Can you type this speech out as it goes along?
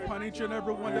upon each and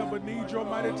every one that would need your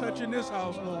mighty touch in this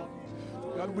house, Lord.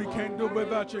 God, we can't do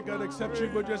without you, God, except you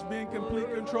would just be in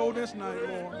complete control this night,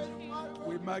 Lord.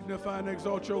 We magnify and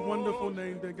exalt your wonderful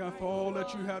name, dear God, for all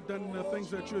that you have done and the things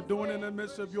that you're doing in the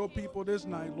midst of your people this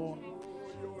night, Lord.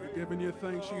 We're giving you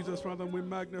thanks, Jesus, Father, and we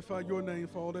magnify your name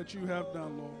for all that you have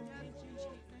done, Lord.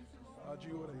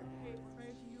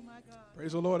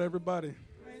 Praise the Lord, everybody.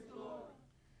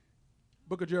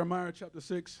 Book of Jeremiah, chapter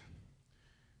 6,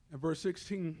 and verse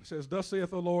 16 says, Thus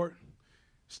saith the Lord,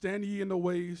 stand ye in the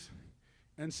ways,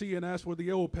 and see and ask for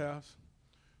the old paths,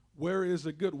 where is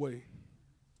the good way,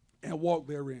 and walk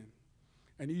therein,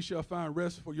 and ye shall find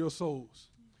rest for your souls.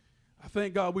 I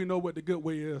thank God we know what the good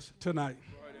way is tonight.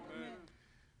 Right,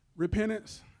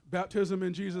 repentance, baptism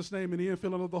in Jesus' name, and the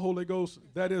infilling of the Holy Ghost,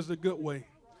 that is the good way.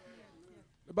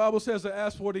 The Bible says to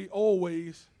ask for the old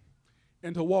ways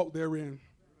and to walk therein.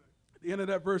 The end of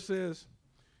that verse says,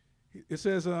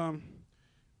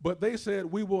 but they said,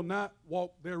 we will not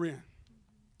walk therein.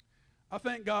 I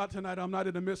thank God tonight I'm not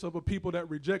in the midst of a people that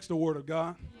rejects the word of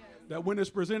God, that when it's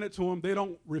presented to them, they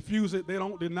don't refuse it, they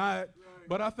don't deny it.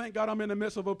 But I thank God I'm in the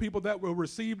midst of a people that will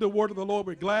receive the word of the Lord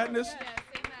with gladness.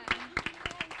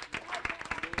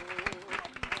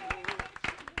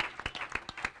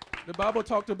 The Bible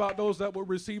talked about those that will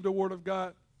receive the word of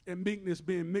God and meekness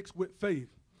being mixed with faith.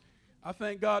 I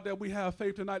thank God that we have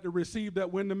faith tonight to receive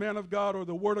that when the man of God or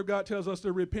the word of God tells us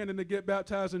to repent and to get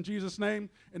baptized in Jesus' name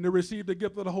and to receive the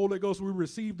gift of the Holy Ghost, we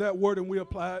receive that word and we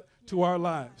apply it to our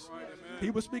lives. Right, he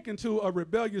was speaking to a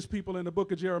rebellious people in the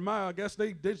book of Jeremiah. I guess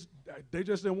they just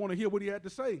didn't want to hear what he had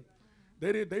to say.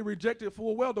 They rejected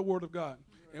full well the word of God.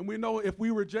 And we know if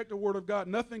we reject the word of God,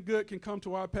 nothing good can come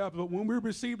to our path. But when we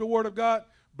receive the word of God,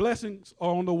 blessings are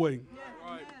on the way.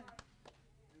 Right.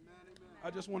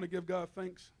 I just want to give God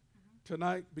thanks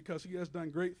tonight because he has done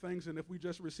great things, and if we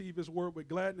just receive his word with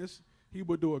gladness, he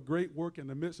will do a great work in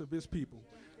the midst of his people.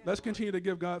 Let's continue to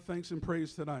give God thanks and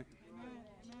praise tonight.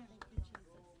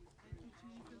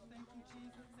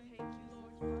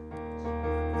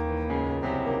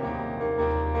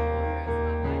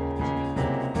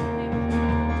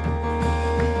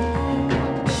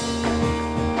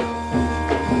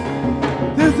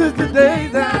 This is the day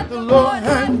that the Lord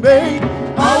has made.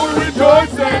 I will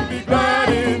rejoice and be glad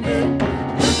in it.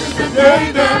 This is the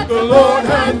day that the Lord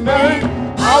has made.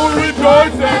 I will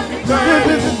rejoice and be glad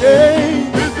in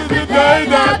it. This is the day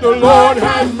that the Lord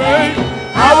has made.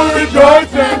 I will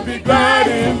rejoice and be glad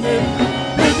in it.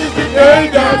 This is the day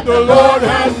that the Lord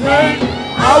has made.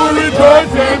 I will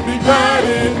rejoice and be glad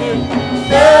in it.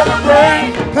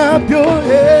 Celebrate, clap your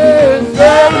hands.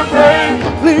 Celebrate,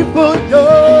 leap for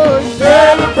joy.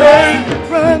 Celebrate,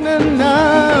 running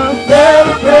now.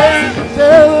 Celebrate,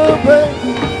 celebrate.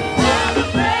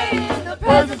 Celebrate the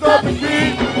presence of the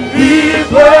King. He is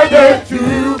worthy to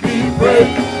be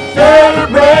praised.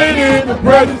 Celebrate in the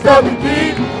presence of the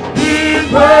King. He is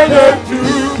worthy to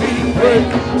be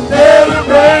praised.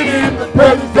 Celebrate in the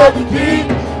presence of the King.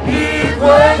 He is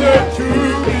worthy to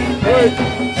be praised.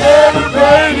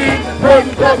 Celebrate in the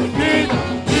presence of the King.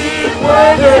 He is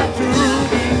worthy to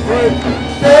be praised.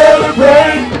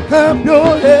 Celebrate, clap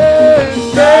your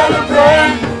hands.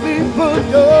 Celebrate, leap for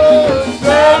joy.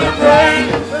 Celebrate,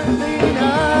 sing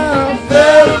now.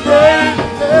 Celebrate,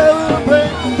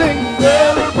 celebrate, sing.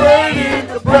 Celebrate in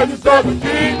the presence of the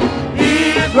King. He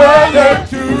is worthy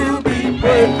to be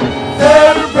praised.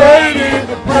 Celebrate in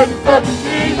the presence of the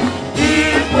King. He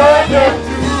is worthy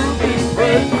to be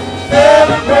praised.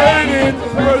 Celebrate in the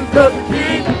presence of the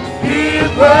King. He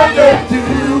is worthy to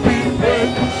be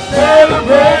praised.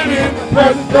 Celebrate in the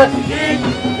presence of the King.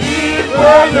 He is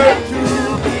worthy to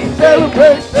be.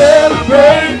 Celebrate,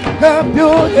 celebrate, clap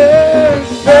your hands.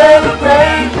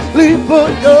 Celebrate, leap for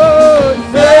joy.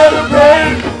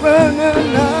 Celebrate,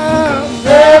 running now.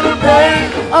 Celebrate,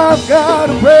 I've got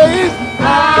to praise.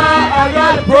 I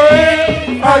got to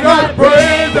praise. I got to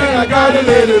praise and I got to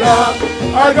let it out.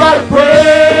 I got to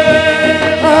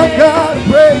praise. I got to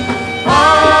praise.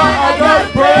 I got to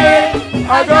praise.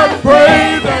 I got to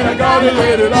praise and I got to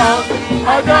let it out.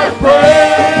 I got to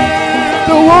praise.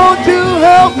 So won't you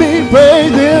help me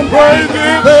praise him? Praise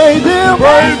him. Praise him.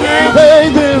 Praise him.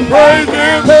 Praise him. Praise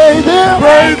him. Praise him.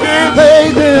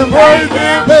 Praise him. Praise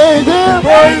him. Praise him. Praise him.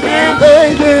 Praise him.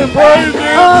 Praise him. Praise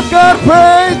him. I've got to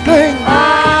praise thing.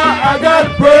 I got to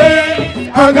praise.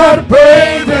 I got to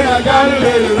praise and I got to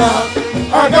let it out.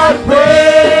 I got to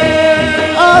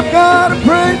praise. I've got to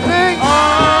praise thing.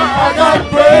 I got to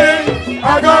praise.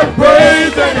 I got to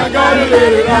praise and I got to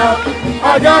let it out.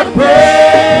 I got to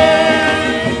praise.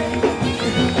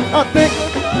 I think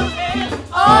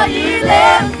all ye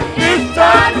left, it's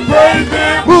time to praise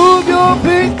him. Move your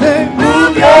feet, say,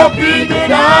 move your feet. feet, get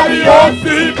out of your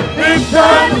seat. It's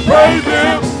time to praise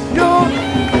Him.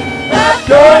 Clap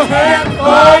your hands,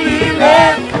 all ye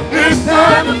land. It's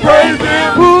time to praise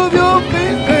Him. Move your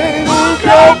feet, sing. Move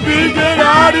your feet, get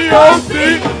out of your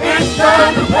seat. It's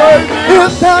time to praise Him.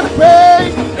 It's time to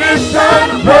praise. It's time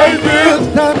to praise Him. It's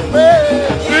time to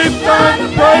praise. It's time to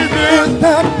praise Him. It's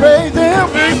time to praise Him.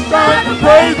 It's time to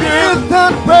praise Him. It's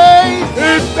time to praise.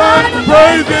 It's time to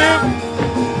praise Him.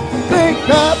 Sing,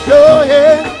 clap your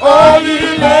hands. All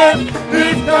ye land.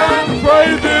 It's time to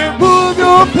praise Him. Move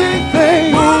your feet,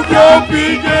 sing. Move your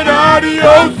feet, get out of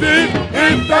your seat.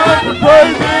 It's time to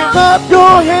praise Him. Clap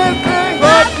your hands, sing.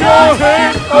 Clap your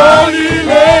hands, all ye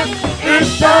land.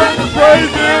 It's time to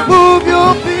praise Him. Move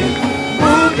your feet.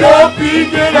 Move your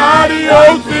feet, get out of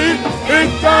your seat.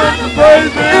 It's time to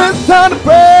praise Him. It's time to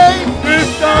praise.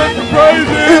 It's time to praise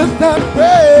Him. It's time to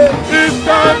praise. It's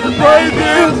time to praise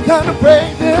Him. It's time to praise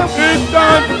Him. It's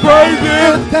time to praise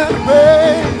Him. It's time to praise.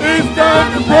 It's time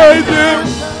to praise Him.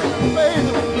 Praise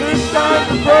Him. It's time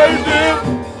to praise Him.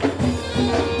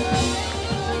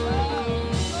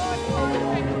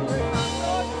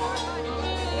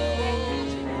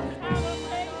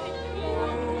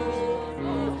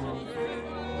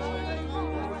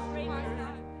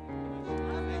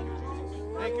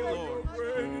 Thank you, Lord.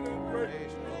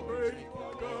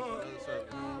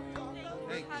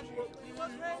 Thank you,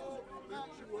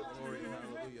 Glory,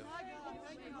 hallelujah.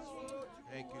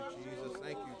 Thank you, Jesus.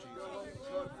 Thank you, Jesus.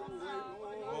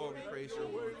 Oh, we praise your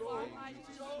word.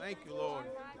 Thank you, Lord.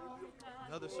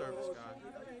 Another service, God.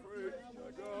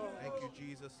 Thank you,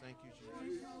 Jesus. Thank you,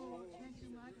 Jesus.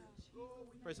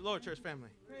 Praise the Lord, church family.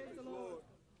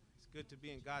 It's good to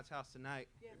be in God's house tonight.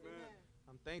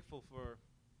 I'm thankful for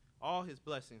all His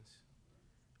blessings.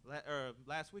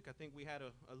 Last week, I think we had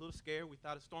a little scare. We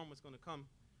thought a storm was going to come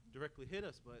directly hit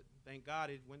us, but thank God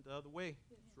it went the other way.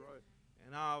 That's right.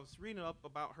 And I was reading up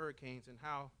about hurricanes and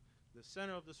how the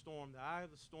center of the storm, the eye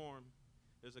of the storm,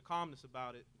 there's a calmness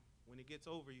about it. When it gets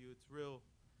over you, it's real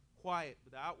quiet,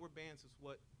 but the outward bands is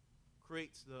what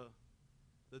creates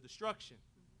the destruction.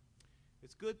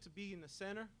 It's good to be in the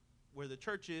center where the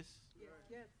church is,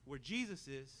 where Jesus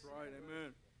is. Right,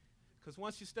 amen. Because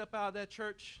once you step out of that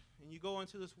church and you go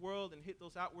into this world and hit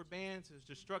those outward bands, there's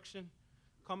destruction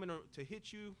coming to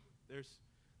hit you. There's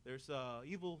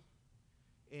evil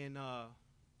in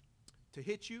to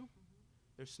hit you.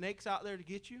 There's snakes out there to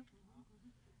get you.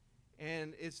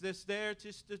 And it's just there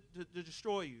just to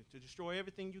destroy you, to destroy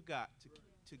everything you got,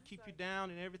 to keep you down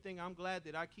and everything. I'm glad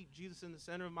that I keep Jesus in the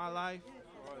center of my life,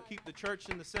 keep the church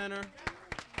in the center.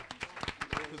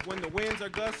 Because when the winds are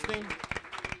gusting,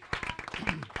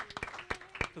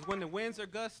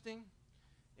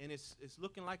 and it's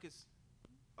looking like it's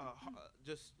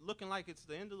just looking like it's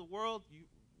the end of the world,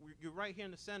 you're right here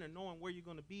in the center, knowing where you're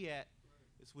going to be at.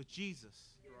 It's with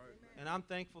Jesus. Right. And I'm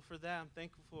thankful for that. I'm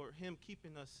thankful for Him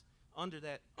keeping us under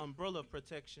that umbrella of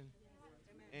protection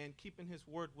and keeping His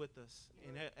word with us.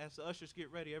 And as the ushers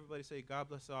get ready, everybody say, God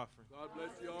bless the offering. God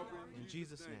bless the offering. In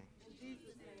Jesus' name. In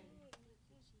Jesus' name.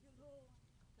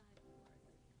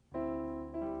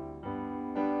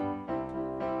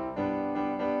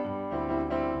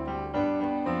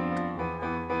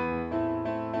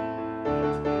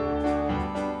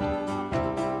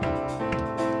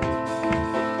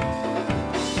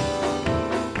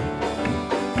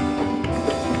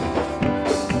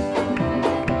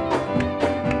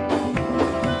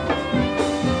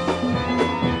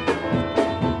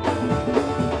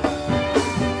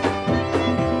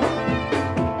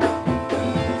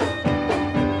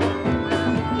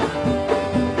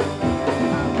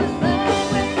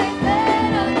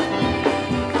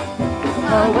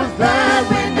 I was glad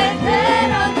when they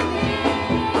said unto me,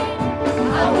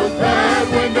 I was glad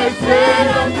when they said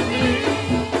unto me,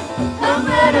 come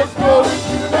let us go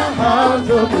into the house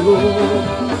of the Lord.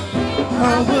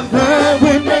 I was glad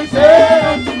when they said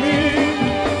unto me,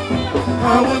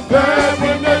 I was glad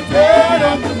when they said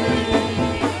unto me,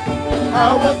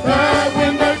 I was glad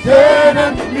when they said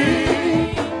unto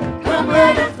me, come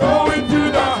let us go into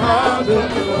the house of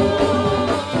the Lord.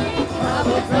 I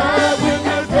was glad when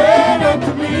they said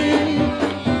unto me,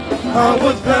 I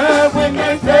was glad when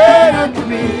they said unto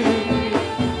me,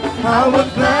 I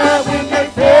was glad when they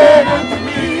said unto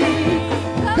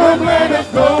me, come let us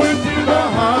go into the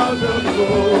house of the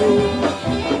Lord.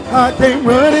 I came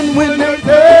running when they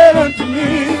said unto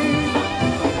me,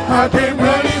 I came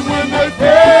running when they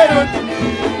said unto me,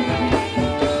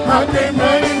 I came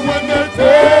running when they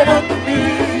said unto me,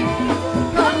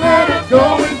 come let us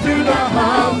go into the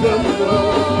house of the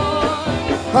Lord.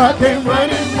 I came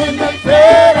running when they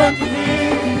said unto me,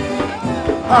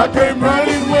 I came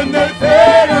running when they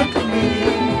said unto me,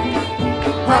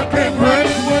 I came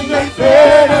running when they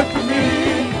said unto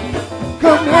me,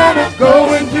 come let us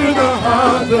go into the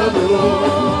house of the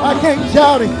Lord. I came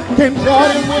shouting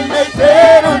When they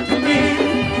said unto me,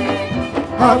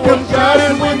 I was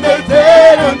shouting when they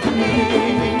said unto me,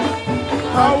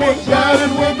 I was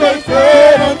shouting when they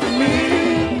said unto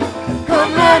me,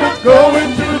 come let us go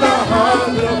into the house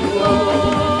of the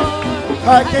Lord.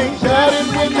 I came Shouting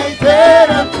when they said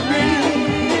unto me,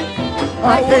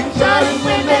 I came shouting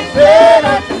when they said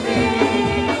unto me,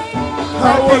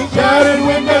 I was shouting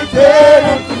when they said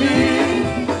unto me,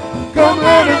 come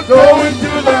let us go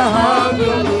into the house of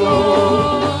the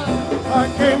Lord. I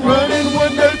came running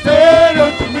when they said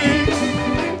unto me,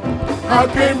 I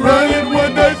came running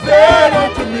when they said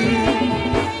unto me,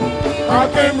 I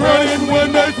came running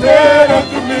when they said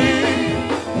unto me,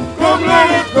 come let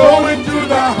us go into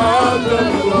the house of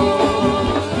the Lord.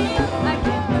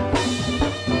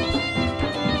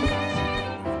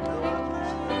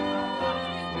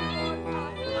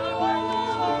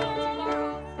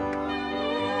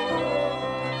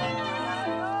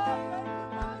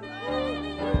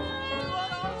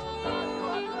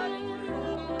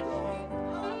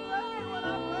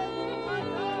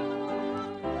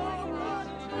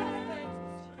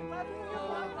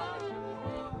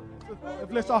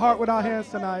 Let's lift our heart with our hands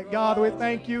tonight. God, we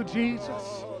thank you,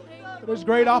 Jesus, for this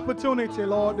great opportunity,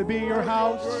 Lord, to be in your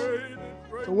house,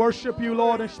 to worship you,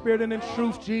 Lord, in spirit and in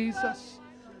truth, Jesus.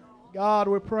 God,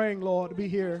 we're praying, Lord, to be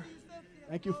here.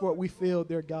 Thank you for what we feel,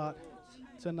 dear God,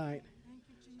 tonight.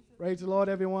 Praise the Lord,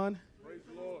 everyone.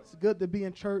 It's good to be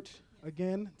in church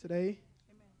again today.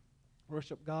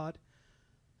 Worship God.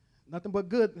 Nothing but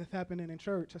good that's happening in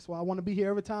church. That's why I want to be here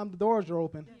every time the doors are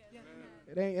open.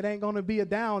 It ain't going to be a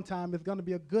down time. It's going to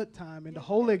be a good time in the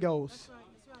Holy Ghost.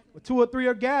 Where 2 or 3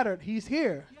 are gathered, he's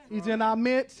here. He's in our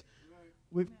midst.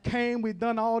 We've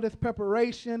done all this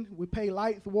preparation. We pay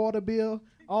lights, water bill,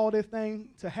 all this thing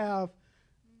to have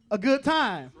a good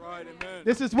time. Right, amen.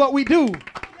 This is what we do.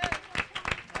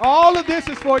 All of this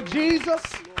is for Jesus.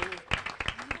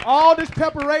 All this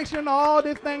preparation, all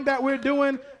this thing that we're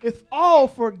doing, it's all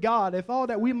for God. It's all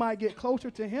that we might get closer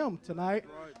to him tonight.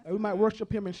 That we might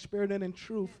worship him in spirit and in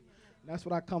truth. And that's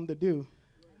what I come to do.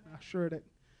 I'm sure that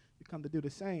you come to do the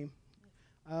same.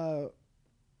 I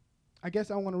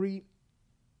guess I want to read.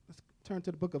 Let's turn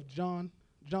to the book of John.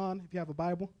 John, if you have a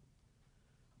Bible.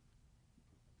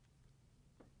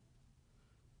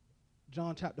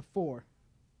 John chapter 4.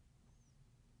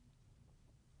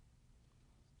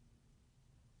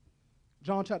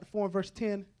 John chapter 4 and verse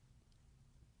 10.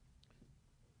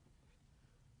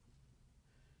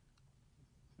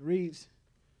 It reads,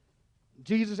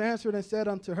 Jesus answered and said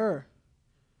unto her,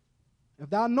 if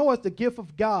thou knowest the gift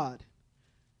of God,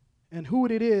 and who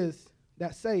it is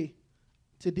that say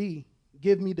to thee,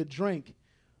 give me to drink,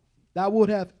 thou would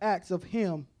have asked of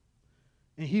him,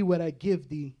 and he would have give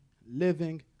thee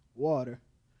living water.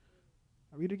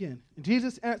 I read again. And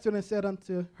Jesus answered and said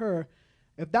unto her,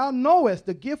 if thou knowest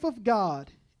the gift of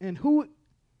God, and who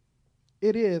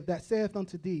it is that saith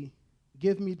unto thee,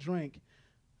 give me drink,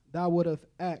 thou would have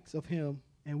asked of him,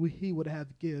 and he would have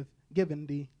given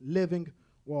thee living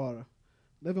water.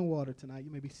 Living water tonight.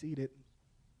 You may be seated.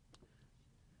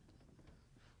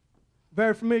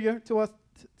 Very familiar to us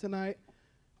tonight.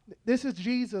 This is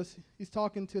Jesus. He's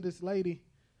talking to this lady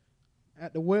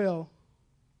at the well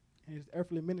in his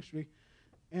earthly ministry.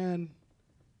 And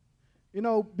you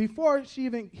know, before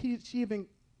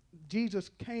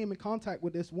Jesus came in contact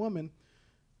with this woman,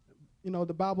 you know,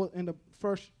 the Bible in the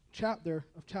first chapter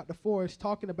of chapter 4 is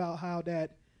talking about how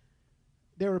that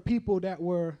there were people that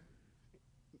were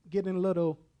getting a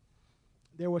little,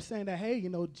 they were saying that, hey, you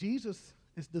know, Jesus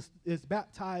is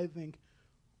baptizing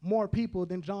more people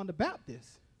than John the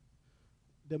Baptist.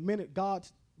 The minute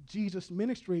Jesus'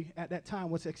 ministry at that time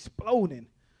was exploding.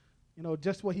 You know,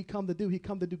 just what he come to do. He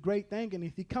come to do great things, and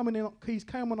if he's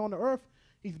coming on the earth,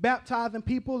 he's baptizing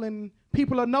people, and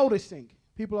people are noticing.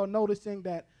 People are noticing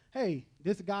that, hey,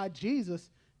 this guy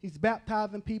Jesus, he's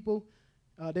baptizing people.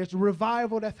 There's a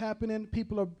revival that's happening.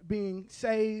 People are being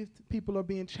saved. People are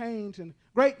being changed, and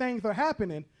great things are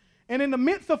happening. And in the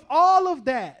midst of all of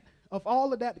that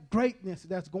greatness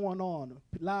that's going on,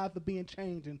 lives are being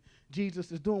changed, and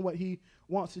Jesus is doing what he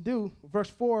wants to do. Verse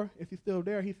 4, if you're still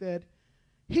there, he said,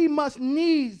 he must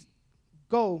needs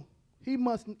go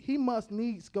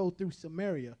through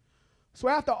Samaria. So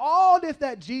after all this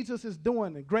that Jesus is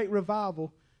doing, a great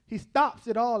revival, he stops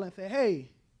it all and says,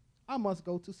 hey, I must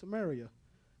go to Samaria.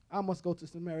 I must go to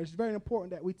Samaria. It's very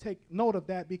important that we take note of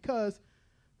that, because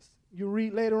you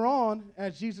read later on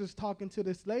as Jesus is talking to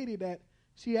this lady that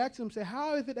she asked him, say,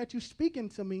 how is it that you're speaking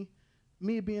to me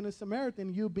me being a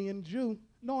Samaritan, you being a Jew,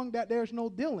 knowing that there's no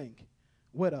dealing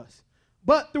with us.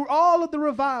 But through all of the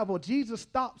revival, Jesus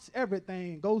stops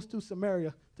everything, goes to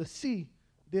Samaria to see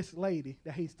this lady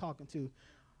that he's talking to.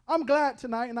 I'm glad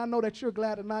tonight, and I know that you're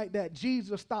glad tonight, that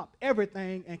Jesus stopped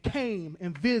everything and came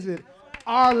and visited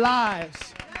our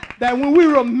lives. That when we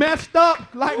were messed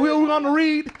up, like we were going to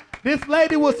read, this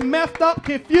lady was messed up,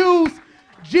 confused.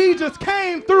 Jesus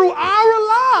came through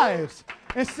our lives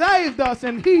and saved us,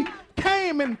 and he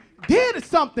came and did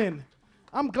something.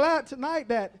 I'm glad tonight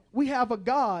that we have a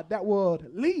God that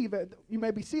would leave. You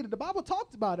may be seated. The Bible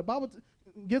talks about it. The Bible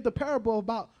gives the parable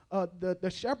about the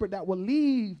shepherd that will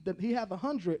leave. He has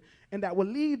 100, and that will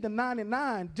leave the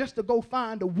 99 just to go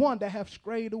find the one that have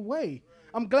strayed away.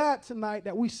 I'm glad tonight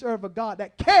that we serve a God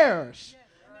that cares.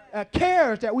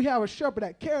 Cares that we have a shepherd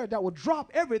that cares, that will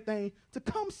drop everything to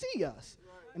come see us.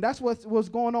 And that's what's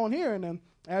going on here. And then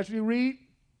as we read,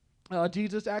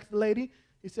 Jesus asked the lady,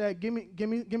 he said, give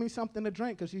me something to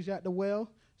drink, because she's at the well.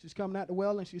 She's coming at the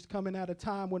well, and she's coming at a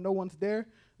time when no one's there.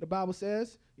 The Bible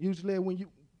says, usually when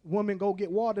women go get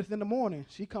water, it's in the morning.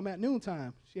 She come at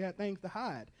noontime. She had things to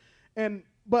hide.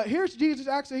 But here's Jesus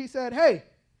actually, he said, hey,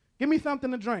 give me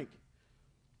something to drink.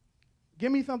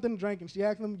 Give me something to drink. And she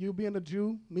asked him, you being a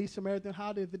Jew, me Samaritan,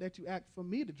 how is it that you ask for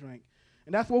me to drink?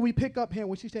 And that's what we pick up here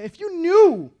when she said, if you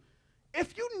knew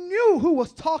who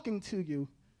was talking to you,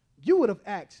 you would have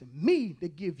asked me to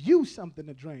give you something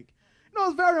to drink. You know,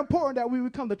 it's very important that when we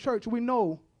come to church, we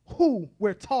know who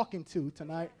we're talking to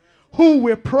tonight, who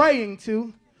we're praying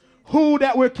to, who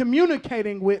that we're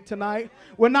communicating with tonight.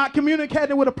 We're not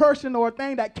communicating with a person or a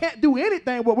thing that can't do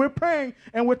anything, but we're praying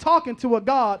and we're talking to a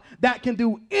God that can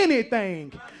do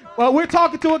anything. Well, we're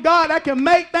talking to a God that can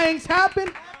make things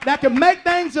happen, that can make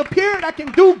things appear, that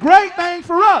can do great things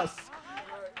for us.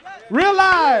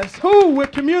 Realize who we're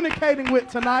communicating with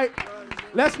tonight.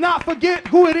 Let's not forget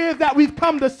who it is that we've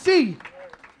come to see.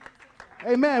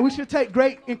 Amen. We should take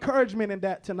great encouragement in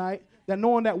that tonight, that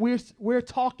knowing that we're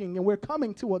talking and we're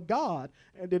coming to a God.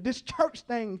 And that this church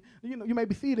thing, you may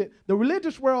be seated. The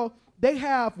religious world, they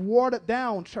have watered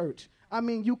down church. I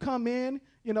mean, you come in,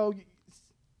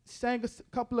 sang a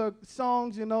couple of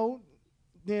songs,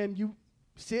 then you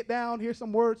sit down, hear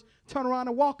some words, turn around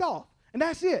and walk off. And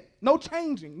that's it. No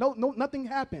changing. No, nothing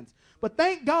happens. But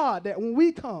thank God that when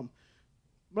we come,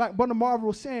 like Brother Marvel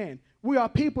was saying, we are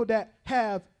people that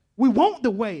we want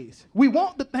the ways. We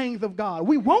want the things of God.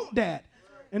 We want that.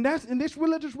 And that's in this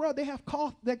religious world, they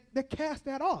cast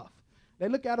that off. They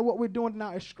look at what we're doing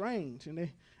now as strange.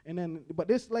 But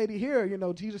this lady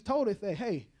here, Jesus told us that,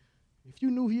 hey, if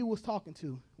you knew who you was talking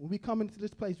to, when we come into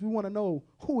this place, we want to know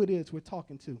who it is we're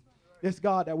talking to. This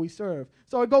God that we serve.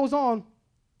 So it goes on.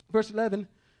 Verse 11,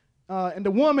 and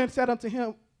the woman said unto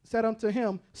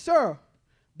him, Sir,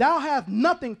 thou hast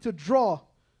nothing to draw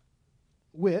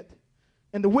with,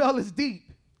 and the well is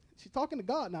deep. She's talking to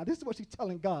God now. This is what she's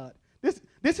telling God.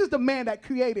 This is the man that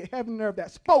created heaven and earth,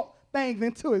 that spoke things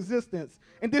into existence.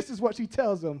 And this is what she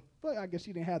tells him. Well, I guess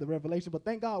she didn't have the revelation, but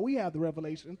thank God we have the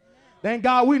revelation. Thank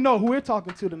God we know who we're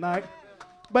talking to tonight.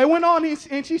 But it went on,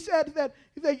 and she said,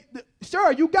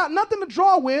 Sir, you got nothing to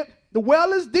draw with. The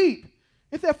well is deep.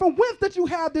 He said, from whence did you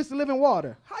have this living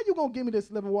water? How you going to give me this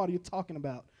living water you're talking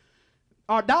about?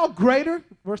 Art thou greater,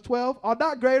 verse 12, art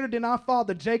thou greater than our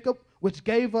father Jacob, which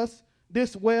gave us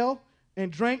this well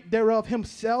and drank thereof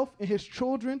himself and his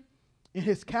children and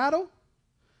his cattle?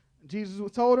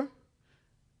 Jesus told her,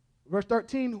 verse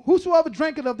 13, whosoever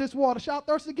drinketh of this water shall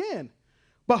thirst again.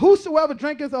 But whosoever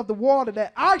drinketh of the water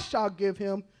that I shall give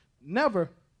him never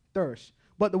thirst.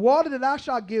 But the water that I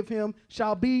shall give him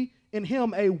shall be in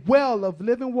him a well of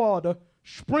living water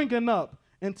springing up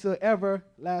into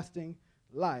everlasting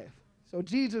life. So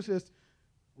Jesus is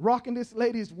rocking this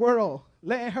lady's world,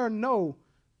 letting her know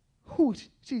who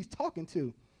she's talking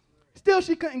to. Still,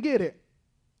 she couldn't get it.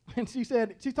 And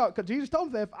because Jesus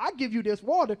told her that if I give you this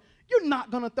water, you're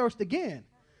not going to thirst again.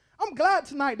 I'm glad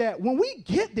tonight that when we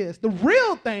get this, the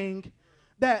real thing,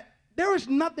 that there is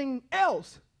nothing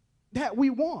else that we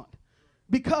want,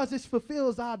 because it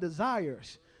fulfills our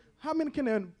desires. How many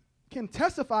can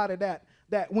testify to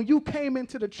that when you came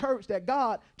into the church, that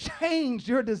God changed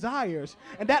your desires,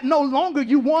 and that no longer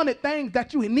you wanted things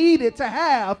that you needed to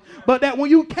have, but that when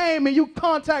you came and you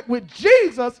contact with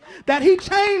Jesus, that he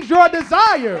changed your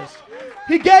desires.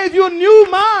 He gave you a new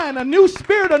mind, a new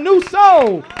spirit, a new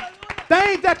soul,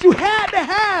 things that you had to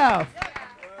have,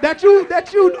 that you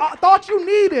thought you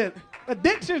needed,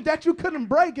 addictions that you couldn't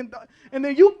break, and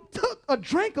then you took a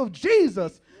drink of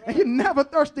Jesus, and you never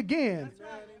thirst again,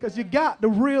 because you got the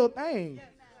real thing.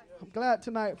 I'm glad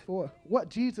tonight for what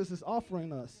Jesus is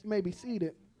offering us. You may be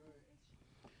seated.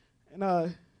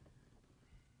 And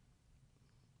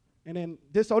then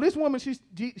this woman,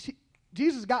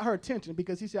 Jesus got her attention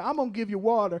because he said, I'm going to give you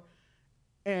water,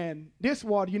 and this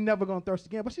water you're never going to thirst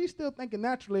again. But she's still thinking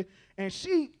naturally, and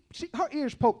her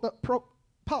ears popped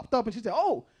up, and she said,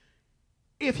 oh,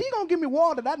 if he going to give me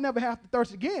water that I never have to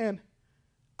thirst again,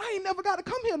 I ain't never got to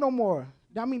come here no more.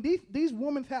 I mean, these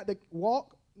women had to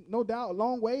walk, no doubt, a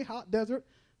long way, hot desert,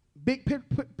 big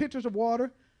pitchers of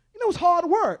water. It was hard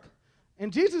work.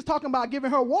 And Jesus is talking about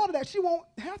giving her water that she won't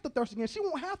have to thirst again. She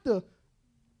won't have to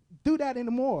do that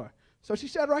anymore. So she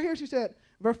said right here, she said,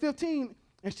 verse 15,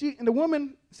 and the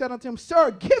woman said unto him, Sir,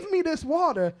 give me this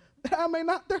water that I may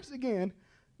not thirst again,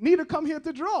 neither come here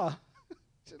to draw.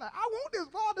 She's like, I want this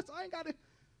water, so I ain't got to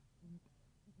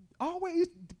always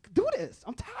do this.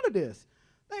 I'm tired of this.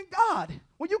 Thank God.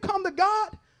 When you come to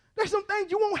God, there's some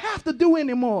things you won't have to do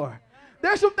anymore.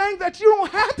 There's some things that you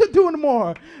don't have to do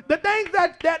anymore. The things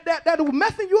that are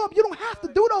messing you up, you don't have to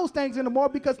do those things anymore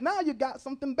because now you got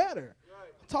something better. Right.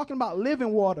 I'm talking about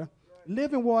living water. Right.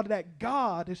 Living water that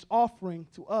God is offering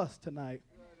to us tonight.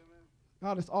 Right,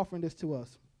 God is offering this to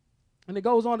us. And it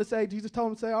goes on to say, Jesus told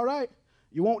him to say, all right,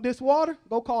 you want this water?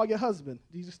 Go call your husband.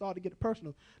 Jesus started to get it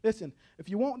personal. Listen, if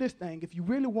you want this thing, if you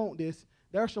really want this,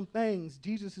 there are some things.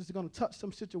 Jesus is going to touch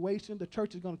some situations. The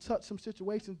church is going to touch some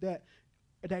situations that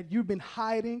you've been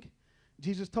hiding.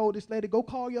 Jesus told this lady, go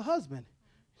call your husband.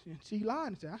 She lied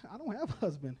and said, I don't have a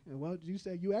husband. And well, you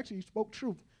said you actually spoke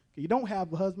truth. You don't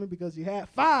have a husband because you had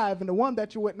 5, and the one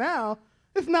that you're with now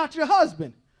is not your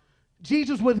husband.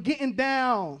 Jesus was getting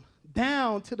down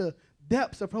to the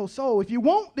depths of her soul. If you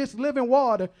want this living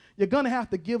water, you're going to have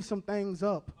to give some things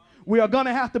up. We are going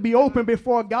to have to be open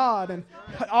before God, and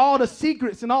all the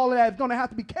secrets and all of that is going to have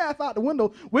to be cast out the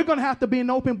window. We're going to have to be an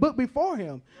open book before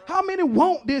him. How many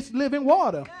want this living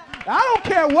water? I don't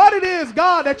care what it is,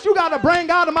 God, that you got to bring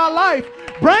out of my life.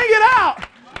 Bring it out.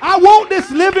 I want this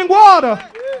living water.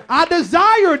 I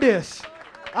desire this.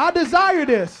 I desire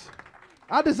this.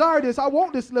 I desire this. I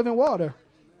want this living water.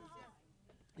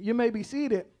 You may be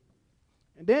seated.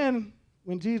 And then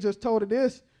when Jesus told her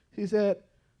this, he said,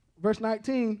 verse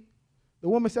 19, the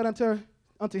woman said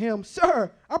unto him,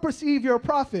 Sir, I perceive you're a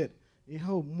prophet.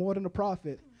 More than a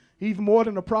prophet. He's more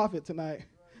than a prophet tonight.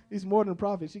 He's more than a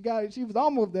prophet. She was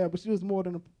almost there, but she was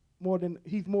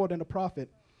he's more than a prophet.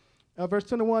 Verse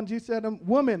 21, Jesus said,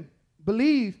 woman,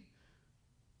 believe.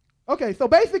 Okay, so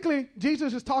basically,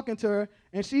 Jesus is talking to her,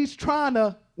 and she's trying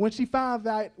to, when she found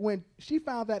out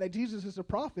that Jesus is a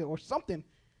prophet or something,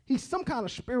 he's some kind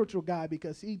of spiritual guy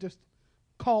because he just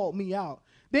called me out.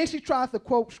 Then she tries to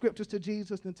quote scriptures to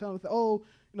Jesus and tell him,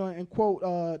 and quote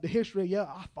the history.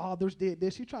 Our fathers did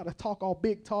this. She tried to talk all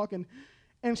big talk,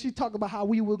 and she talked about how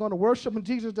we were going to worship, and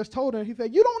Jesus just told her, he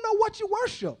said, you don't know what you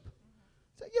worship.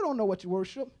 He said, you don't know what you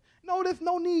worship. No, there's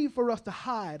no need for us to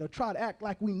hide or try to act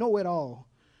like we know it all.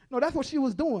 No, that's what she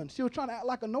was doing. She was trying to act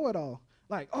like a know-it-all.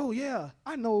 Like, oh, yeah,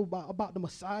 I know about the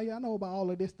Messiah. I know about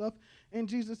all of this stuff. And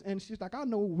she's like, I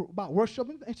know about worship.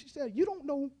 And she said, you don't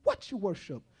know what you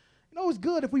worship. It's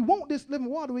good. If we want this living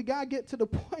water, we got to get to the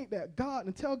point that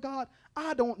tell God,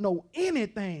 I don't know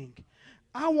anything.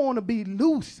 I want to be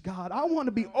loose, God. I want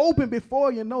to be open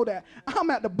before you know that I'm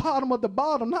at the bottom of the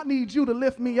bottom. I need you to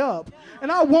lift me up. And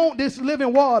I want this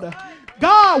living water.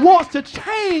 God wants to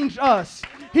change us.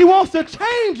 He wants to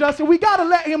change us, and we got to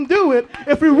let him do it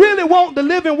if we really want the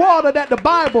living water that the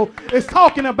Bible is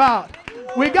talking about.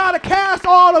 We got to cast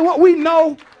all of what we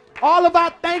know, all of our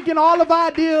thinking, all of our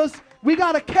ideas. We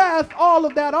got to cast all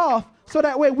of that off so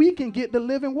that way we can get the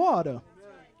living water.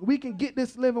 We can get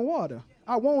this living water.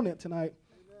 I want it tonight.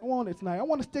 I want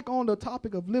to stick on the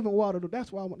topic of living water. That's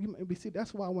why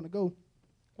that's why I want to go.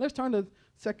 Let's turn to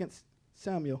 2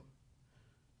 Samuel.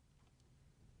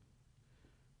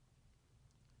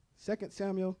 2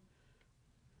 Samuel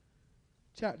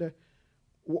chapter.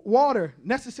 Water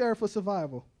necessary for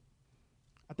survival.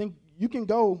 I think you can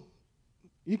go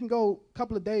a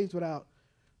couple of days without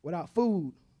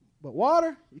food, but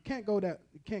water, you can't go that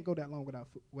long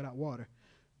without water.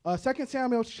 2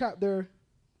 Samuel chapter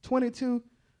 22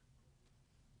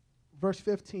 verse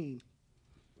 15.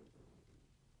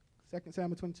 2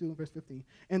 Samuel 22 verse 15.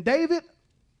 And David,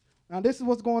 now this is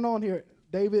what's going on here.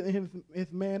 David and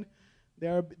his men,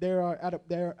 they're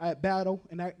at battle,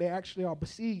 and they actually are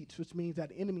besieged, which means that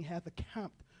the enemy has a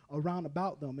camp around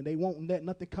about them, and they won't let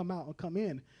nothing come out or come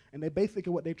in. And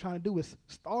basically what they're trying to do is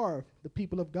starve the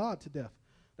people of God to death.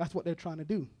 That's what they're trying to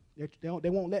do. They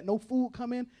won't let no food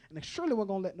come in, and they surely won't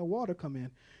gonna let no water come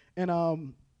in. And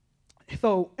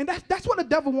that's what the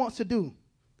devil wants to do.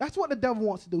 That's what the devil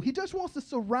wants to do. He just wants to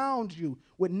surround you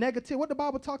with negative. What the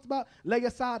Bible talks about, lay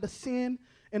aside the sin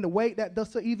and the weight that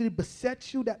does so easily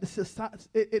besets you, that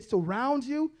it surrounds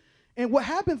you. And what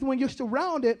happens when you're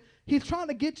surrounded, he's trying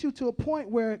to get you to a point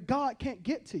where God can't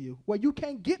get to you, where you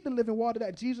can't get the living water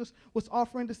that Jesus was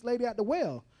offering this lady at the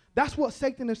well. That's what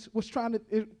Satan was trying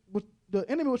to, the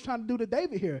enemy was trying to do to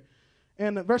David here.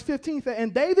 And verse 15 said,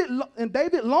 and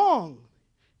David longed.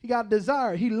 He got a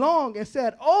desire. He longed and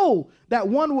said, oh, that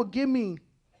one would give me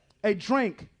a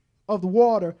drink of the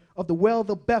water of the well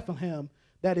of Bethlehem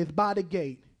that is by the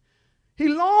gate. He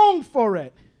longed for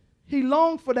it. He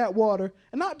longed for that water,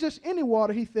 and not just any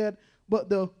water, he said, but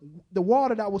the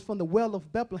water that was from the well of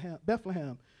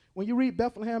Bethlehem. When you read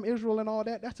Bethlehem, Israel, and all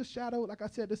that, that's a shadow, like I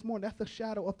said this morning, that's a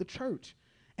shadow of the church.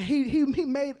 And he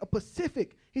made a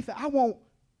specific, he said, I want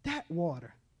that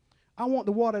water. I want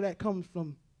the water that comes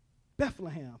from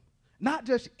Bethlehem. Not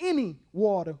just any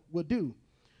water will do.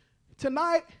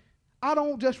 Tonight, I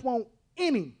don't just want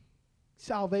any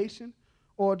salvation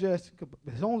or just,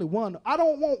 there's only one. I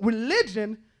don't want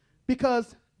religion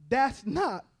because that's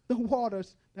not the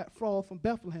waters that flow from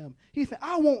Bethlehem. He said,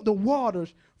 I want the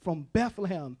waters from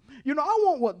Bethlehem. You know, I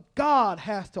want what God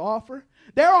has to offer.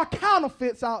 There are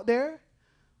counterfeits out there.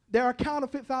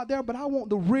 But I want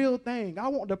the real thing. I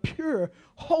want the pure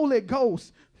Holy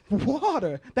Ghost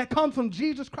water that comes from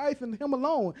Jesus Christ and him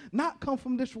alone, not come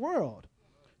from this world.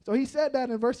 So he said that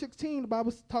in verse 16, the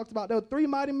Bible talks about there were 3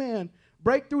 mighty men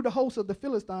break through the host of the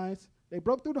Philistines. They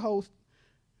broke through the host,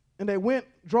 and they went,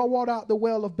 draw water out the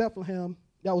well of Bethlehem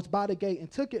that was by the gate,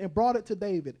 and took it and brought it to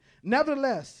David.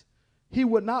 Nevertheless, he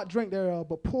would not drink thereof,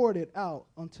 but poured it out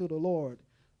unto the Lord.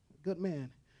 Good man.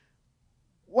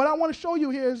 What I want to show you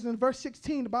here is in verse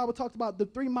 16, the Bible talks about the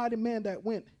 3 mighty men that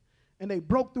went, and they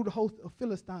broke through the host of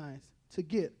Philistines to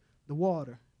get the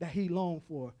water that he longed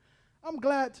for. I'm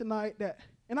glad tonight that,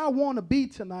 and I want to be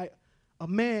tonight a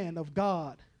man of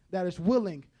God that is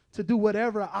willing to do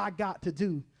whatever I got to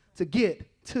do to get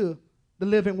to the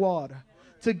living water,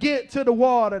 to get to the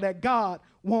water that God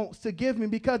wants to give me,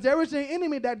 because there is an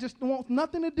enemy that just wants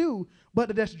nothing to do but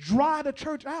to just dry the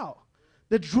church out,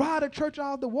 to dry the church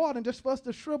out of the water and just for us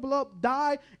to shrivel up,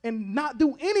 die, and not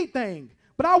do anything.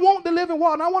 But I want the living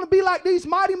water, and I want to be like these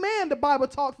mighty men the Bible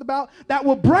talks about that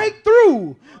will break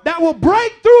through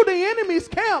the enemy's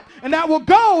camp, and that will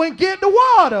go and get the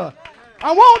water.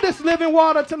 I want this living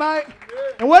water tonight,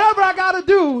 and whatever I got to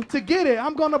do to get it,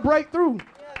 I'm going to break through.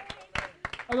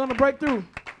 I'm going to break through.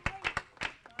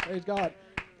 Praise God.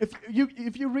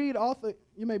 If you read also,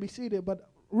 you may be seated,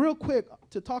 but real quick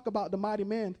to talk about the mighty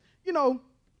men, you know,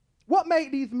 what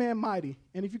made these men mighty?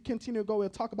 And if you continue to go, we'll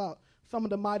talk about some of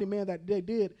the mighty men that they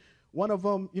did. One of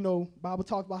them, you know, Bible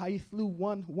talks about how he slew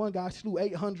one guy slew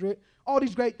 800. All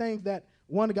these great things that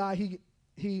one guy,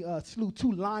 he slew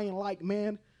 2 lion-like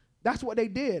men. That's what they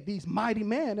did, these mighty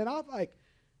men. And I was like,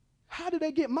 how did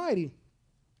they get mighty?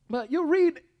 But you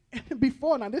read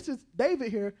before, now this is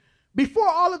David here. Before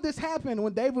all of this happened,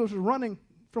 when David was running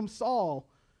from Saul,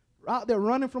 out there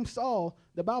running from Saul,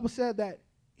 the Bible said that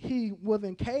he was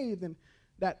in caves, and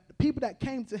that the people that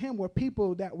came to him were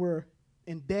people that were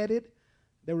indebted.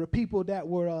 There were people that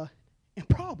were in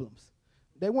problems.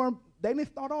 They didn't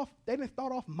start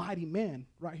off mighty men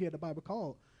right here. The Bible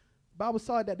called. The Bible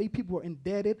saw that these people were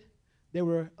indebted. They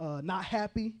were not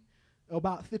happy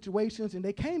about situations, and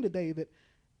they came to David.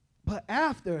 But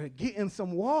after getting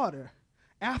some water,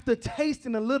 after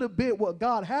tasting a little bit what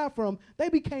God had for them, they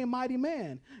became mighty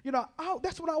men. You know,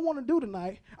 that's what I want to do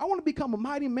tonight. I want to become a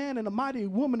mighty man and a mighty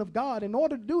woman of God. In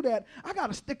order to do that, I got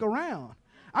to stick around.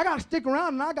 I got to stick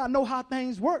around, and I got to know how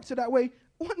things work, so that way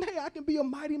one day I can be a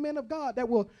mighty man of God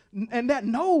that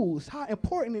knows how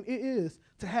important it is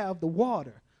to have the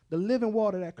water, the living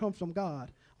water that comes from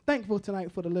God. Thankful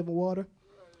tonight for the living water.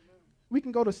 We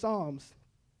can go to Psalms.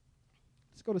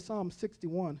 Let's go to Psalm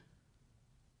 61.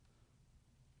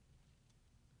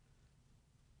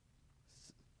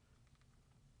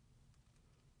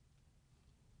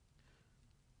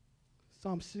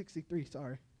 Psalm 63,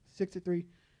 63.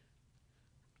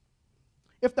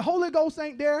 If the Holy Ghost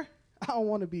ain't there, I don't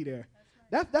want to be there.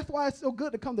 That's why it's so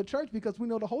good to come to church, because we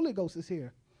know the Holy Ghost is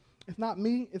here. It's not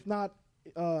me. It's not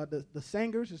the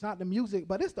singers. It's not the music,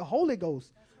 but it's the Holy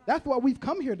Ghost. That's why we've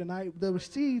come here tonight, to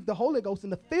receive the Holy Ghost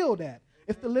and to feel that.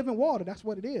 It's the living water. That's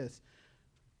what it is.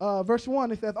 Verse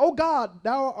 1, it says, O God,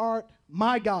 thou art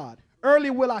my God.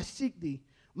 Early will I seek thee.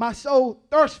 My soul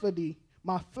thirsts for thee.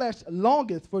 My flesh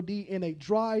longeth for thee in a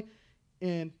dry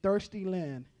and thirsty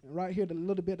land. And right here, the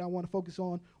little bit I want to focus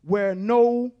on, where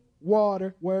no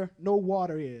water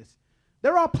is.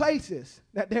 There are places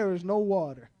that there is no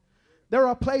water. There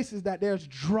are places that there's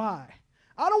dry.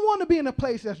 I don't want to be in a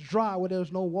place that's dry where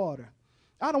there's no water.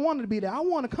 I don't want to be there. I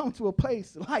want to come to a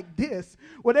place like this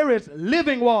where there is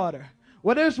living water,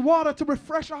 where there's water to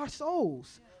refresh our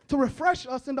souls, to refresh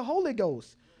us in the Holy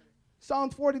Ghost.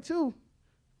 Psalms 42,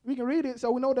 we can read it,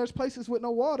 so we know there's places with no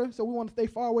water, so we want to stay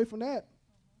far away from that.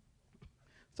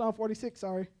 Psalm 46,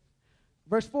 sorry.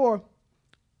 Verse 4,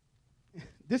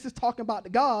 this is talking about the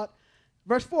God.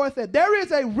 Verse 4, it said, there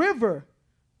is a river,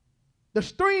 the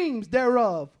streams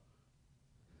thereof,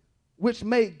 which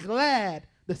make glad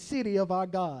the city of our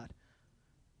God.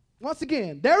 Once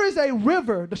again, there is a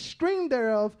river, the stream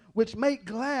thereof, which make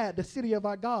glad the city of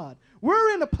our God.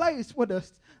 We're in a place where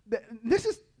this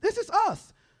is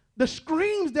us. The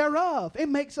streams thereof, it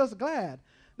makes us glad.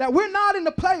 That we're not in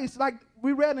the place like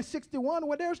we read in 61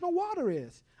 where there's no water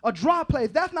is. A dry place,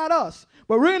 that's not us.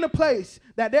 But we're in a place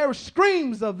that there are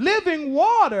streams of living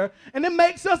water, and it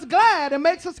makes us glad, it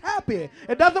makes us happy.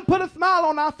 It doesn't put a smile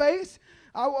on our face.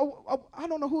 I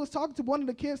don't know who was talking to. One of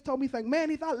the kids told me, he's like,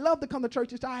 man, I love to come to church.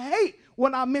 He said, I hate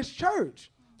when I miss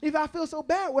church. He said, I feel so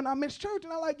bad when I miss church.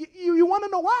 And I'm like, you want to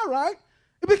know why, right?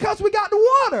 Because we got the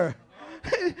water.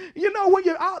 You know, when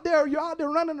you're out there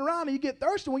running around and you get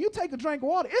thirsty, when you take a drink of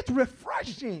water, it's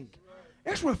refreshing.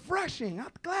 It's refreshing.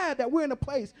 I'm glad that we're in a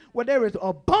place where there is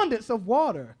abundance of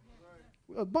water.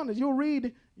 Abundance. You'll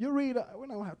read, we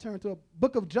don't have to turn to a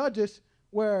book of Judges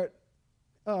where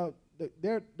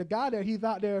the guy there, he's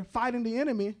out there fighting the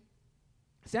enemy,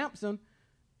 Samson.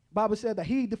 Bible said that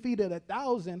he defeated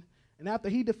 1,000, and after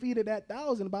he defeated that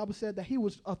 1,000, the Bible said that he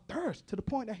was athirst to the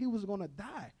point that he was going to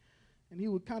die. And he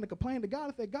would kind of complain to God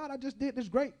and say, God, I just did this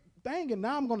great thing, and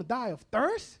now I'm going to die of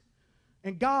thirst.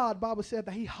 And God, Bible said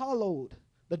that he hollowed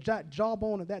the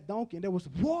jawbone of that donkey, and there was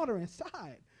water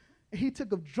inside. And he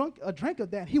took a drink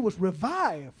of that. He was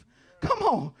revived. Come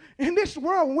on. In this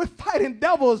world, when we're fighting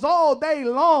devils all day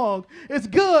long, it's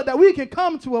good that we can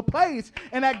come to a place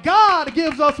and that God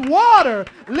gives us water,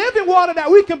 living water, that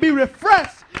we can be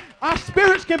refreshed. Our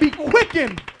spirits can be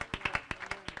quickened.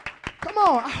 Come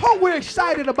on. I hope we're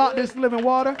excited about this living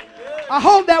water. I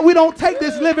hope that we don't take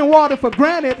this living water for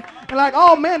granted and like,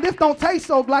 oh, man, this don't taste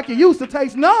so like it used to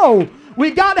taste. No. We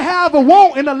got to have a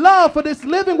want and a love for this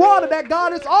living water that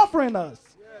God is offering us.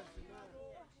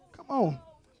 Come on.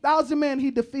 1,000 men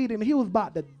he defeated, and he was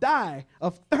about to die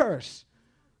of thirst.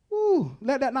 Ooh,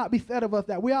 let that not be said of us,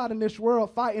 that we're out in this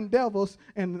world fighting devils,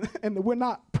 and we're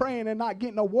not praying and not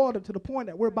getting no water to the point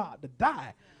that we're about to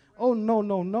die. Oh, no,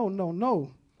 no, no, no,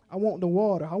 no. I want the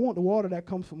water. I want the water that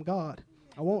comes from God.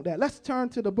 I want that. Let's turn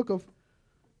to the book of,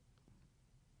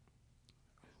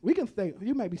 we can stay,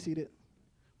 you may be seated.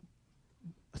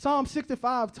 Psalm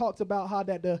 65 talks about how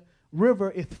that the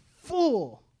river is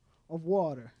full of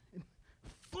water.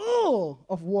 Full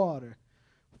of water.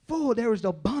 Full. There is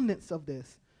abundance of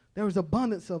this. There is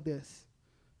abundance of this.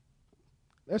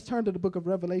 Let's turn to the book of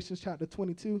Revelation, chapter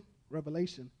 22.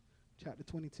 Revelation, chapter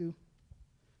 22.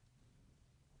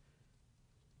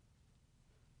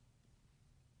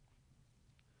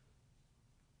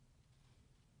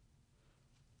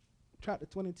 Chapter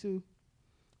 22,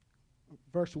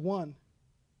 verse 1.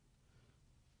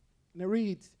 And it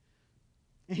reads,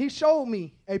 and he showed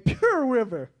me a pure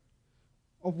river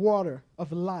of water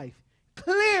of life,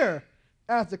 clear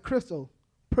as the crystal,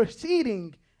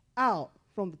 proceeding out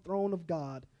from the throne of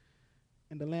God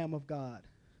and the Lamb of God.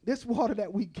 This water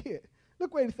that we get,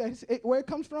 look where it says, where it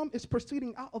comes from, it's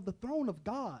proceeding out of the throne of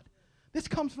God. This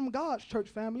comes from God's church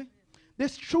family.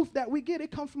 This truth that we get,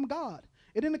 it comes from God.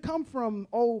 It didn't come from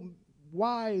old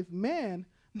wise man.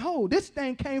 No, this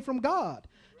thing came from God.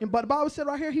 But the Bible said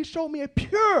right here, he showed me a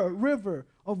pure river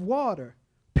of water.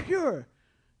 Pure.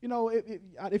 You know,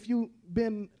 if you've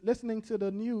been listening to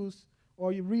the news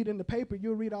or you read in the paper,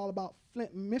 you'll read all about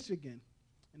Flint, Michigan,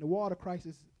 and the water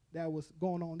crisis that was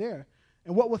going on there.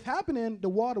 And what was happening, the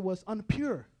water was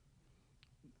unpure.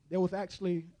 There was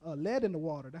actually lead in the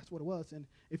water. That's what it was. And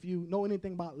if you know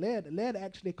anything about lead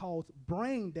actually causes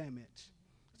brain damage.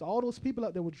 So all those people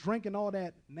out there were drinking all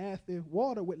that nasty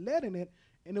water with lead in it,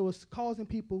 and it was causing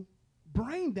people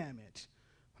brain damage.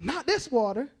 Not this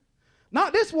water.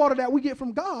 Not this water that we get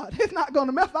from God. It's not going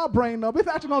to mess our brain up. It's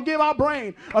actually going to give our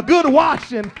brain a good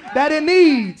washing that it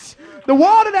needs. The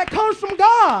water that comes from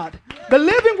God. The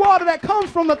living water that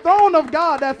comes from the throne of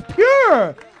God. That's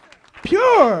pure.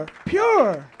 Pure.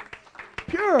 Pure.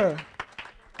 Pure.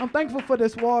 I'm thankful for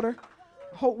this water.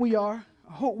 I hope we are.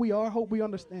 I hope we are. I hope we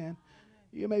understand.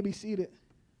 You may be seated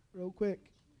real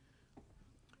quick.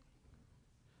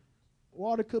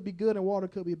 Water could be good and water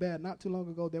could be bad. Not too long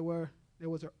ago, there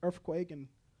was an earthquake and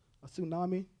a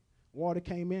tsunami. Water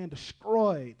came in,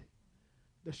 destroyed,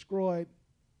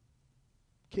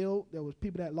 killed. There was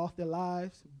people that lost their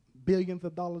lives, billions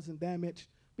of dollars in damage.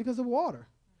 Because of water.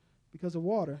 Because of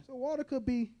water. So water could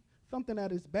be something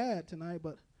that is bad tonight,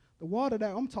 but the water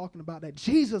that I'm talking about, that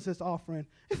Jesus is offering,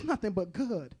 it's nothing but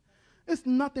good. It's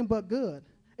nothing but good.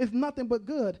 It's nothing but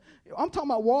good. I'm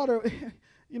talking about water.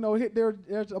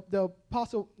 There's the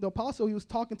apostle. He was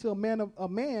talking to a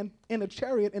man in a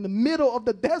chariot in the middle of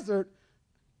the desert.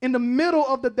 In the middle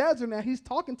of the desert, now he's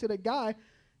talking to the guy.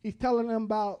 He's telling him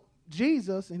about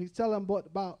Jesus, and he's telling him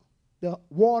about the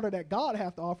water that God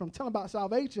has to offer him. Telling him about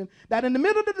salvation. That in the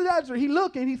middle of the desert, he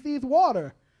looks and he sees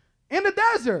water in the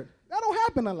desert. That don't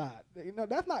happen a lot.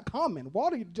 That's not common.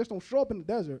 Water just don't show up in the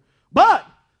desert. But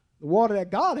the water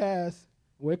that God has,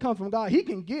 where it comes from God, he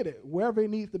can get it wherever it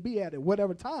needs to be at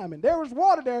whatever time. And there was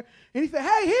water there. And he said,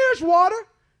 hey, here's water.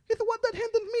 He said, what that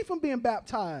hinders me from being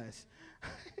baptized?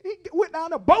 He went down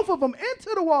to both of them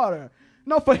into the water.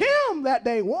 For him that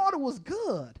day, water was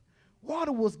good.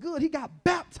 Water was good. He got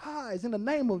baptized in the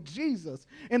name of Jesus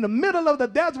in the middle of the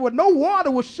desert where no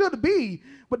water should be.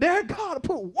 But there God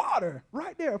put water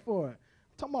right there for it.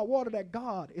 I'm talking about water that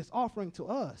God is offering to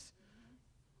us.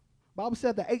 The Bible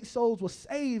said that 8 souls were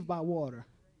saved by water.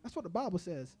 That's what the Bible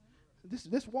says.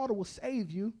 This water will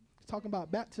save you. It's talking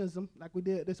about baptism like we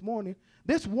did this morning.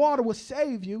 This water will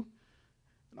save you.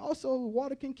 And also,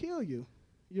 water can kill you.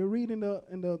 You're reading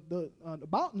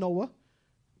about Noah.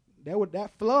 There was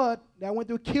that flood that went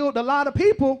through, killed a lot of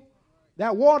people.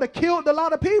 That water killed a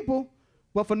lot of people.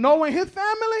 But for Noah and his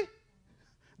family,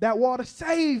 that water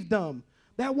saved them.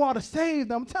 That water saved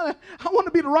them. I'm telling you, I want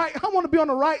to be on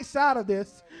the right side of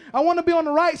this. I want to be on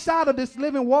the right side of this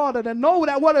living water to know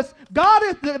that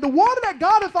the water that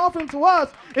God is offering to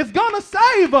us is gonna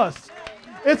save us.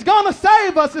 It's going to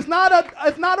save us. It's not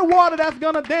a water that's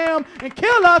going to damn and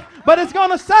kill us, but it's going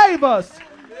to save us.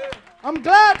 I'm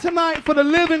glad tonight for the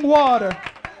living water.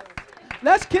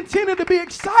 Let's continue to be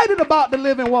excited about the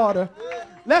living water.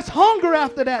 Let's hunger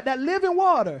after that living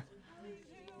water.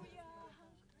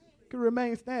 Could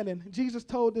remain standing. Jesus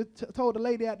told the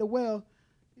lady at the well,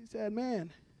 he said,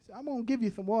 man, I'm going to give you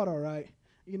some water, all right?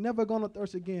 You're never going to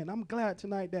thirst again. I'm glad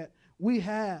tonight that we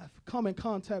have come in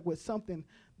contact with something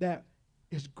that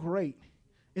is great.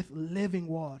 It's living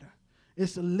water.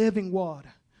 It's living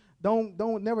water.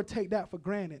 Don't never take that for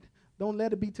granted. Don't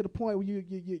let it be to the point where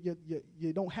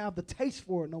you don't have the taste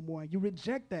for it no more. And you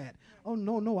reject that. Oh,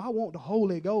 no, I want the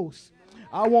Holy Ghost.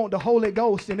 I want the Holy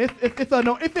Ghost. And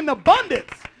it's in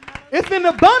abundance. It's in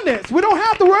abundance. We don't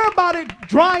have to worry about it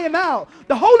drying out.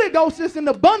 The Holy Ghost is in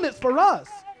abundance for us.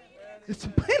 There's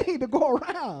plenty to go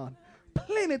around.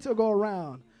 Plenty to go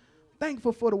around.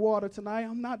 Thankful for the water tonight.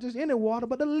 I'm not just any water,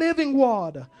 but the living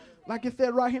water. Like it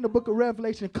said right here in the book of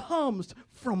Revelation, it comes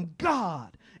from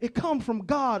God. It comes from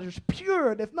God. It's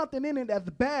pure. There's nothing in it that's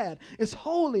bad. It's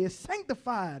holy. It's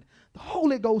sanctified. The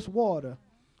Holy Ghost water.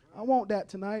 I want that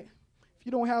tonight. If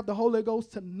you don't have the Holy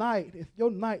Ghost tonight, it's your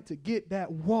night to get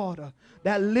that water,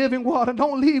 that living water.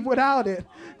 Don't leave without it,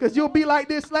 because you'll be like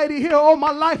this lady here. Oh, my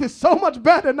life is so much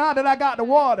better now that I got the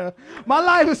water. My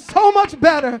life is so much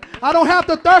better. I don't have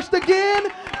to thirst again.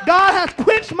 God has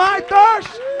quenched my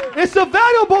thirst. It's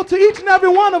available to each and every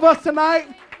one of us tonight.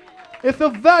 It's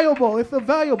available. It's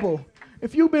available.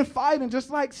 If you've been fighting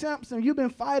just like Samson, you've been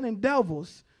fighting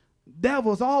devils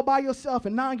all by yourself,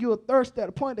 and now you're thirsty at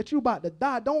the point that you're about to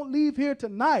die. Don't leave here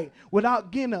tonight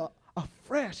without getting a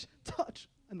fresh touch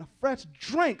and a fresh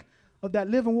drink of that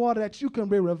living water that you can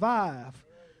be revived.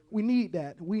 We need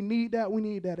that. We need that. We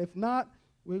need that. If not,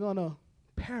 we're going to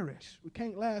perish. We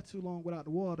can't last too long without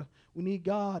the water. We need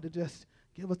God to just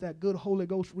give us that good Holy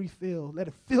Ghost refill. Let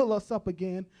it fill us up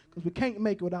again, because we can't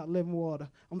make it without living water.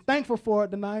 I'm thankful for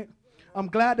it tonight. I'm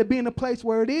glad to be in a place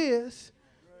where it is.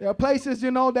 There are places,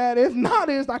 that it's not,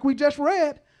 is like we just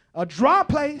read, a dry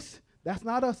place. That's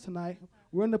not us tonight.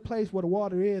 We're in the place where the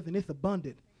water is, and it's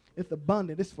abundant. It's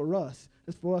abundant. It's for us.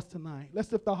 It's for us tonight.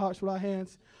 Let's lift our hearts with our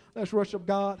hands. Let's worship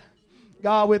God.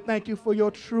 God, we thank you for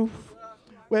your truth.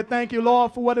 We thank you,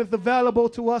 Lord, for what is available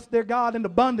to us, dear God, in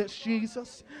abundance,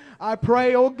 Jesus. I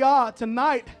pray, oh God,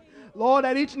 tonight, Lord,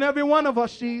 that each and every one of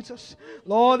us, Jesus,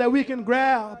 Lord, that we can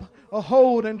grab a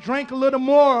hold and drink a little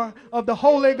more of the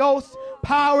Holy Ghost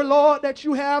power, Lord, that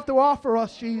you have to offer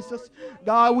us, Jesus.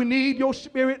 God, we need your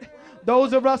Spirit.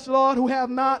 Those of us, Lord, who have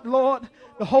not, Lord,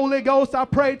 the Holy Ghost, I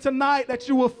pray tonight that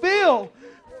you will fill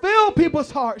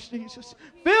people's hearts, Jesus.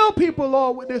 Fill people,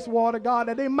 Lord, with this water, God,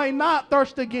 that they may not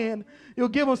thirst again. You'll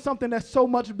give them something that's so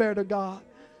much better, God.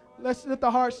 Let's lift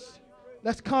the hearts.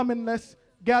 Let's come and let's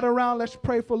gather around. Let's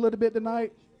pray for a little bit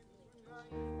tonight.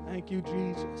 Thank you,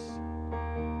 Jesus.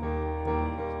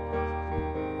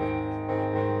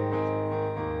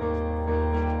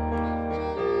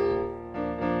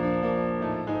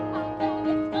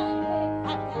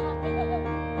 I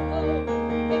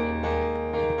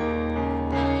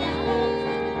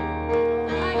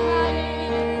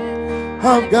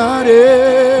I've got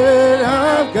it,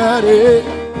 I've got it.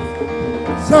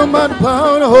 Somebody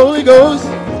power the Holy Ghost,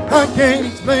 I can't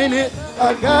explain it.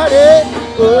 I got it,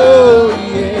 oh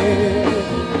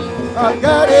yeah. I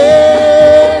got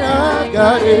it, I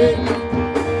got it.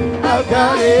 I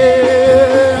got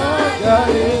it, I got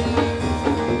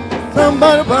it.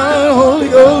 Somebody power the Holy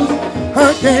Ghost,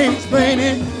 I can't explain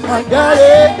it. I got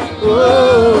it,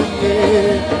 oh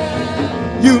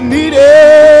yeah. You need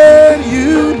it,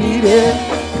 you need it.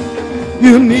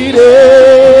 You need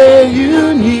it,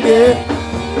 you need it.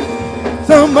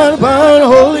 Somebody power the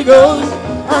Holy Ghost,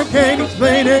 I can't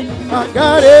explain it. I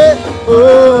got it,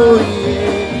 oh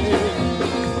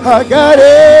yeah. I got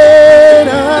it,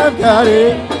 I've got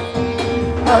it.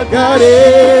 I got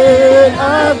it,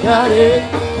 I've got it.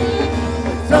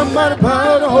 Somebody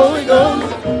power the Holy Ghost,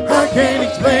 I can't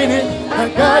explain it. I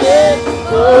got it,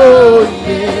 oh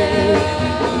yeah.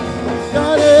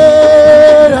 Got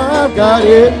it, I've got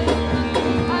it.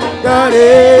 Got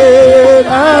it,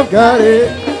 I've got it.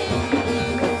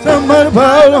 Somebody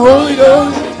power the Holy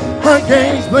Ghost, I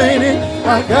can't explain it.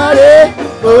 I got it,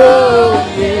 oh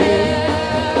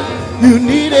yeah. You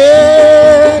need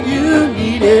it, you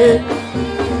need it.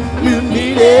 You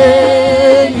need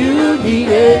it, you need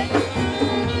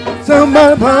it.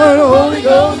 Somebody power the Holy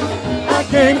Ghost, I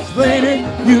can't explain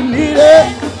it. You need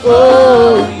it,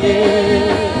 oh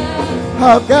yeah.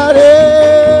 I've got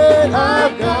it,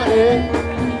 I've got it.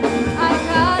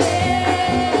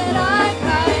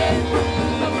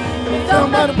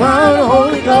 Somebody power the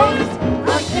Holy Ghost,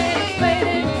 I can't explain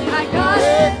it. I got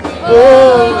it.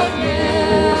 oh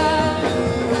yeah.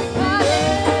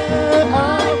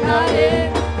 I've got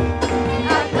it.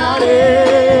 I've got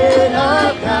it,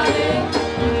 I've got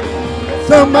it.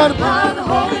 Somebody power the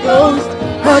Holy Ghost,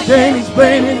 I can't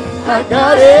explain it. I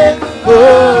got it,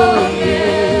 oh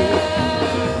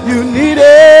yeah. You need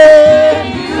it,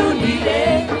 you need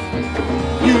it.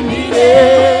 You need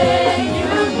it,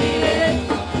 you need it.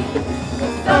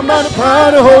 Somebody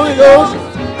power the Holy Ghost,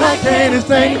 I can't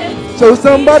explain it. So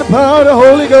somebody power the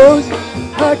Holy Ghost,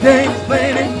 I can't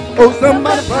explain it. Oh,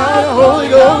 somebody power the Holy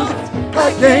Ghost,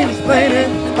 I can't explain it.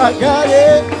 I got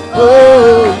it,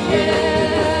 oh